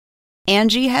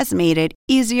Angie has made it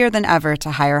easier than ever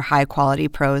to hire high-quality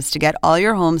pros to get all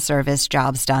your home service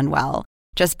jobs done well.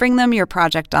 Just bring them your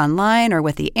project online or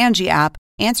with the Angie app,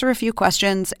 answer a few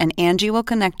questions, and Angie will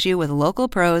connect you with local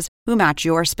pros who match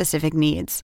your specific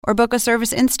needs. Or book a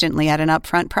service instantly at an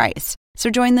upfront price. So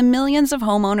join the millions of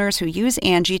homeowners who use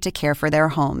Angie to care for their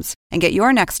homes and get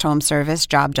your next home service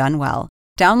job done well.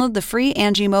 Download the free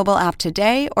Angie mobile app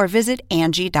today or visit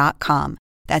Angie.com.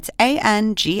 That's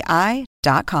ANGI.com.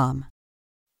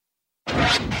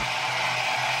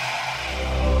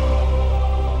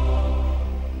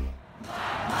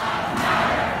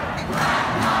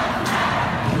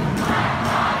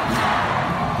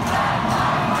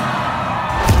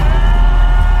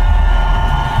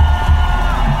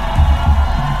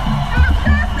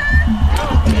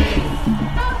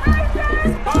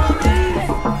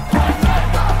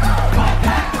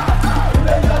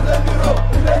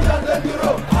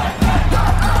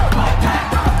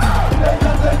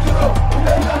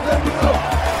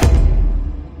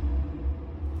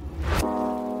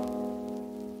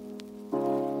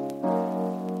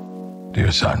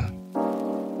 Dear son,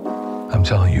 I'm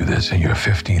telling you this in your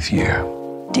 15th year.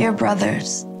 Dear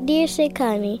brothers. Dear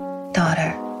Shikani.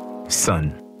 Daughter.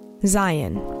 Son.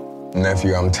 Zion.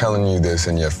 Nephew, I'm telling you this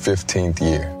in your 15th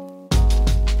year.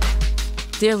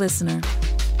 Dear listener,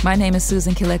 my name is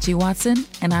Susan Kelechi Watson,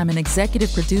 and I'm an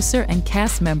executive producer and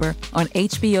cast member on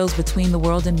HBO's Between the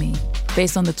World and Me,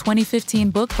 based on the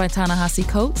 2015 book by Ta-Nehisi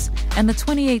Coates and the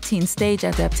 2018 stage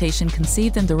adaptation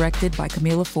conceived and directed by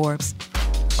Camila Forbes.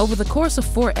 Over the course of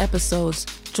 4 episodes,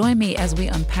 join me as we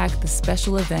unpack the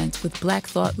special event with Black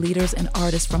thought leaders and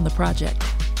artists from the project.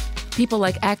 People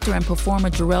like actor and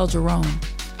performer Jarrell Jerome,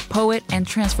 poet and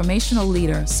transformational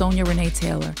leader Sonia Renee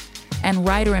Taylor, and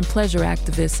writer and pleasure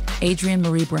activist Adrienne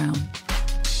Marie Brown.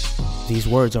 These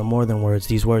words are more than words.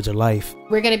 These words are life.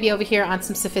 We're going to be over here on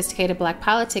some sophisticated Black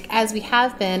politic, as we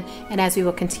have been and as we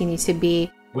will continue to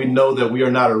be. We know that we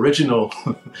are not original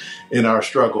in our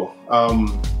struggle,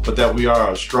 but that we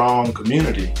are a strong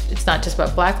community. It's not just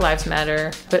about Black Lives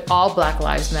Matter, but all Black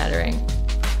lives mattering.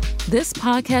 This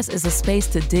podcast is a space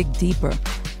to dig deeper,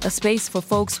 a space for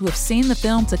folks who have seen the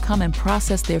film to come and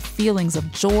process their feelings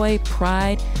of joy,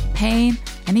 pride, pain,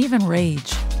 and even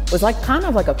rage. It was kind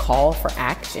of like a call for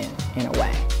action in a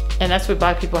way. And that's what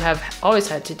Black people have always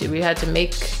had to do. We had to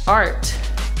make art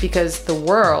because the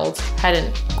world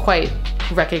hadn't quite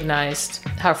recognized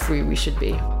how free we should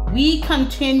be. We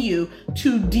continue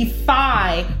to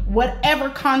defy whatever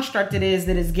construct it is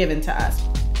that is given to us.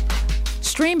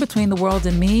 Stream Between the World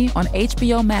and Me on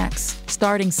HBO Max,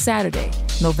 starting Saturday,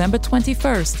 November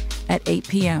 21st at 8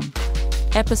 p.m.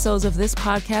 Episodes of this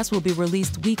podcast will be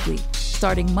released weekly,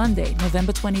 starting Monday,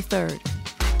 November 23rd.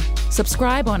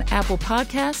 Subscribe on Apple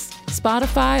Podcasts,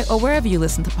 Spotify, or wherever you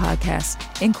listen to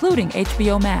podcasts, including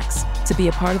HBO Max, to be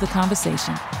a part of the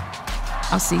conversation.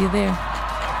 I'll see you there.